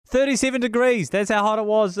37 degrees. That's how hot it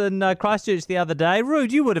was in Christchurch the other day.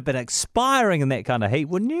 Rude, you would have been expiring in that kind of heat,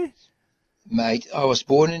 wouldn't you? Mate, I was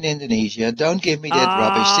born in Indonesia. Don't give me that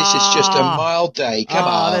rubbish. This is just a mild day. Come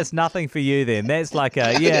on. That's nothing for you then. That's like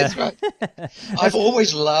a, That's right. I've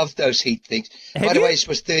always loved those heat things. By the way, it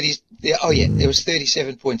was 30. Oh yeah, it was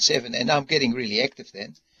 37.7, and I'm getting really active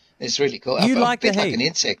then. It's really cool. You I'm like a bit the like heat? an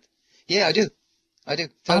insect. Yeah, I do.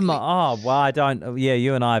 Totally. Well, I don't. Yeah,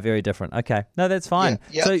 you and I are very different. Okay, no, that's fine.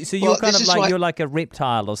 Yeah. So you're kind of like you're like a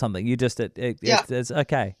reptile or something. You just it's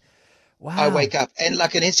okay. Wow. I wake up and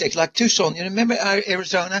like an insect, like Tucson. You remember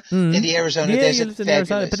Arizona? In the Arizona desert, you lived in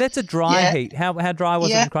Arizona, but that's a dry heat. How dry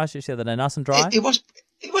was it in Christchurch the other day? Nice and dry.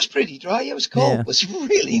 It was pretty dry. It was cold. Yeah. It was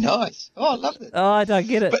really nice. Oh, I loved it. Oh, I don't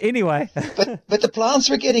get it. Anyway. but the plants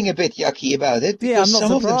were getting a bit yucky about it because I'm not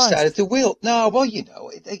some of them surprised. started to wilt. No, well, you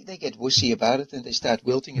know, they get wussy about it and they start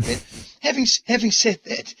wilting a bit. Having said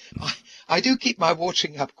that, I do keep my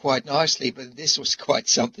watering up quite nicely, but this was quite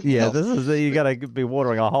something else. This is you got to be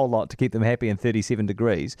watering a whole lot to keep them happy in 37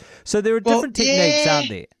 degrees. So there are different techniques, aren't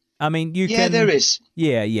there? I mean, you can. Yeah, there is.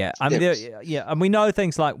 Yeah. I mean, and we know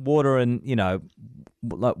things like water and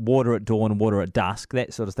like water at dawn and water at dusk.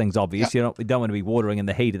 That sort of thing's obvious. Yeah. We don't want to be watering in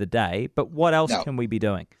the heat of the day. But what else can we be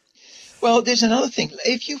doing? Well, there's another thing.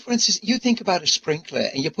 If you, for instance, you think about a sprinkler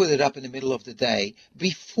and you put it up in the middle of the day,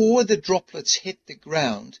 before the droplets hit the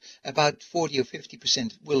ground, about 40 or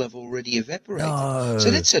 50% will have already evaporated. No.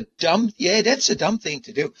 So that's a dumb thing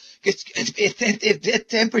to do. If that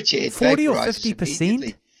temperature, it 40 or vaporizes 50%?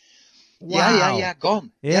 immediately. Wow. Yeah,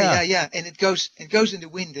 gone. Yeah. And it goes in the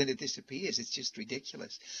wind and it disappears. It's just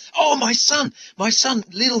ridiculous. Oh, my son,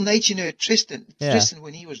 little nature nerd Tristan,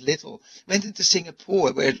 when he was little, went into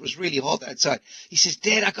Singapore where it was really hot outside. He says,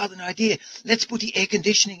 Dad, I got an idea. Let's put the air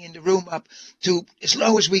conditioning in the room up to as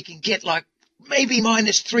low as we can get, like maybe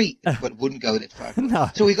 -3, but it wouldn't go that far.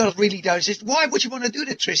 No. So we got it really down. He says, why would you want to do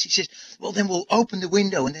that, Tris? He says, well, then we'll open the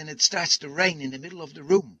window and then it starts to rain in the middle of the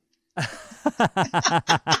room.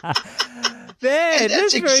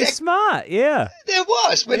 That's very smart. Yeah, there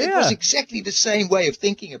was, but it was exactly the same way of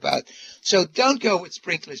thinking about it. So don't go with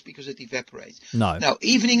sprinklers because it evaporates. No. Now,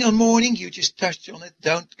 evening or morning, you just touched on it.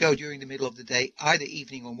 Don't go during the middle of the day, either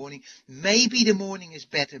evening or morning. Maybe the morning is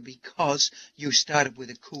better because you started with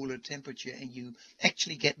a cooler temperature and you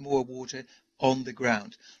actually get more water on the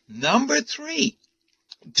ground. Number 3,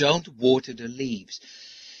 don't water the leaves.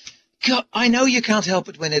 I know you can't help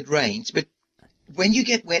it when it rains, but when you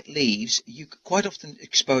get wet leaves, you quite often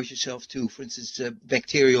expose yourself to, for instance,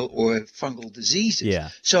 bacterial or fungal diseases. Yeah.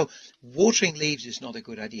 So watering leaves is not a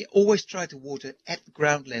good idea. Always try to water at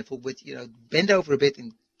ground level with, bend over a bit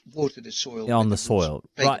and water the soil. On the soil,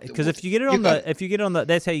 right? Because if you get it on the,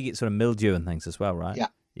 that's how you get sort of mildew and things as well, right?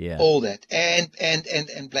 Yeah. All that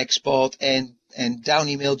and black spot and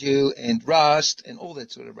downy mildew and rust and all that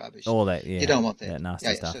sort of rubbish. All that, yeah. You don't want that. That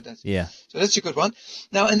nasty stuff. So that's a good one.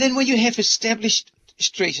 Now, and then when you have established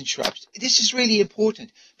trees and shrubs, this is really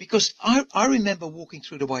important because I remember walking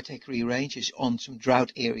through the Waitakere Ranges on some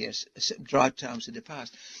drought areas, some drought times in the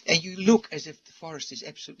past, and you look as if the forest is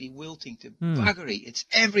absolutely wilting to buggery. It's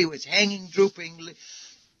everywhere. It's hanging, drooping.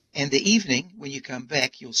 And the evening, when you come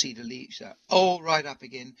back, you'll see the leaves are all right up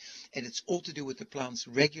again. And it's all to do with the plants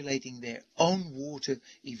regulating their own water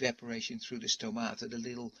evaporation through the stomata, the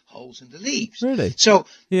little holes in the leaves. Really? So,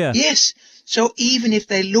 yeah. Yes. So even if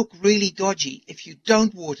they look really dodgy, if you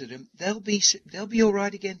don't water them, they'll be all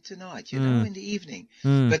right again tonight, in the evening.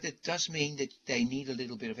 But it does mean that they need a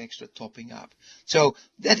little bit of extra topping up. So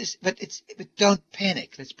that is, but don't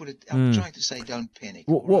panic. Let's put it, I'm trying to say don't panic.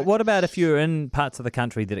 What about if you're in parts of the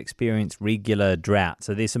country that experience regular drought?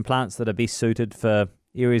 So there's some plants that are best suited for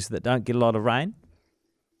areas that don't get a lot of rain?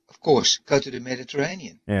 Of course, go to the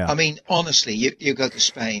Mediterranean. Yeah. I mean, honestly, you go to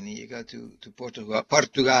Spain, you go to Portugal,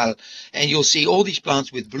 and you'll see all these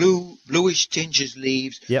plants with bluish tinges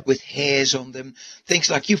leaves, with hairs on them. Things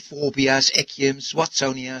like euphorbias, echiums,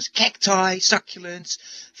 watsonias, cacti, succulents,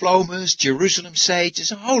 phlomas, Jerusalem sage.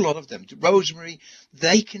 There's a whole lot of them. Rosemary.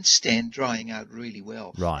 They can stand drying out really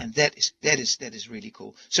well. Right. And that is really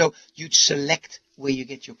cool. So you'd select where you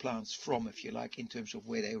get your plants from, if you like, in terms of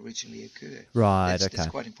where they originally occur. Right, That's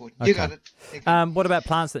quite important. Okay. You got it. What about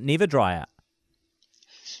plants that never dry out?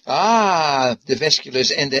 The vasculars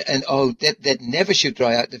that never should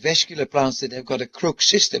dry out. The vascular plants that have got a crook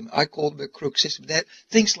system. I call them a crook system. That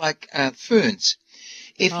things like ferns.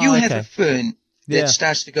 If you have a fern that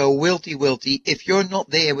starts to go wilty, if you're not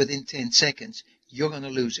there within 10 seconds, you're going to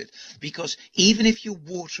lose it. Because even if you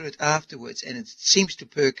water it afterwards and it seems to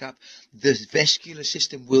perk up, the vascular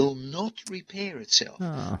system will not repair itself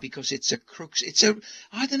because it's a crux.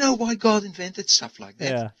 I don't know why God invented stuff like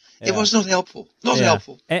that. Yeah. It was not helpful. Not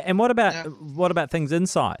helpful. And what about things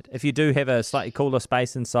inside? If you do have a slightly cooler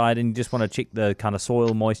space inside and you just want to check the kind of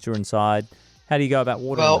soil moisture inside, how do you go about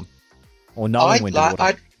watering them? Or knowing when to water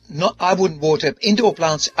them? I wouldn't water. Indoor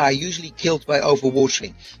plants are usually killed by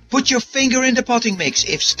overwatering. Put your finger in the potting mix.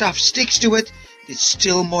 If stuff sticks to it, it's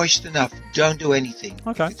still moist enough. Don't do anything.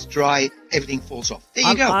 Okay. If it's dry, everything falls off. There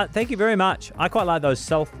you go. Thank you very much. I quite like those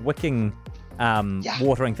self-wicking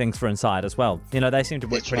watering things for inside as well. You know, they seem to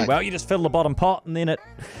work pretty well. You just fill the bottom pot and then it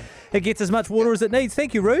gets as much water as it needs.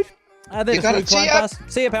 Thank you, Ruud.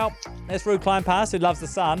 See you, pal. That's Ruud Kleinpass, who loves the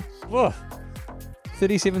sun.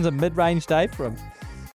 37's a mid-range day for him.